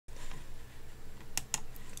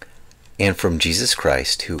and from Jesus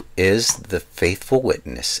Christ, who is the faithful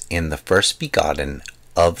witness and the first begotten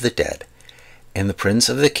of the dead, and the Prince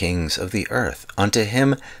of the kings of the earth, unto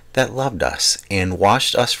him that loved us, and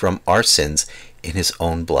washed us from our sins in his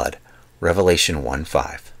own blood. Revelation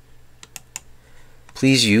 1:5.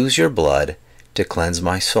 Please use your blood to cleanse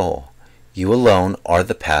my soul. You alone are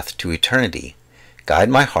the path to eternity. Guide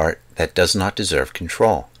my heart that does not deserve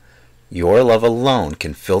control. Your love alone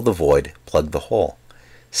can fill the void, plug the hole.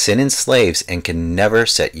 Sin enslaves and can never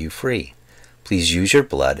set you free. Please use your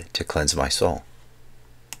blood to cleanse my soul.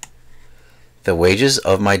 The wages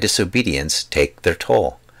of my disobedience take their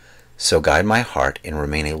toll. So guide my heart and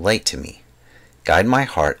remain a light to me. Guide my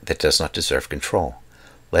heart that does not deserve control.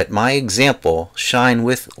 Let my example shine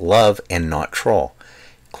with love and not troll.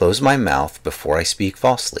 Close my mouth before I speak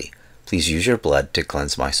falsely. Please use your blood to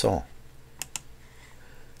cleanse my soul.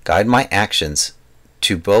 Guide my actions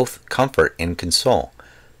to both comfort and console,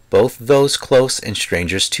 both those close and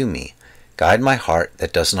strangers to me. Guide my heart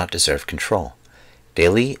that does not deserve control.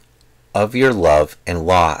 Daily of your love and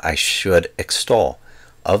law I should extol,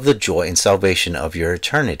 of the joy and salvation of your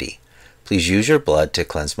eternity. Please use your blood to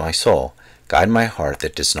cleanse my soul. Guide my heart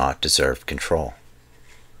that does not deserve control.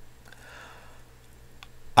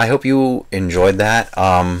 I hope you enjoyed that.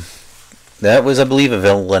 That was, I believe, a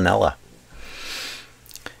villanelle.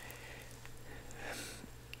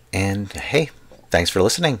 And hey, thanks for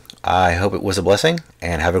listening. I hope it was a blessing,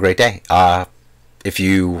 and have a great day. If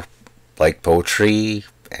you like poetry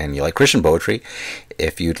and you like Christian poetry,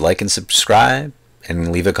 if you'd like and subscribe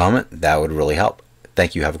and leave a comment, that would really help.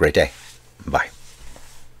 Thank you. Have a great day. Bye.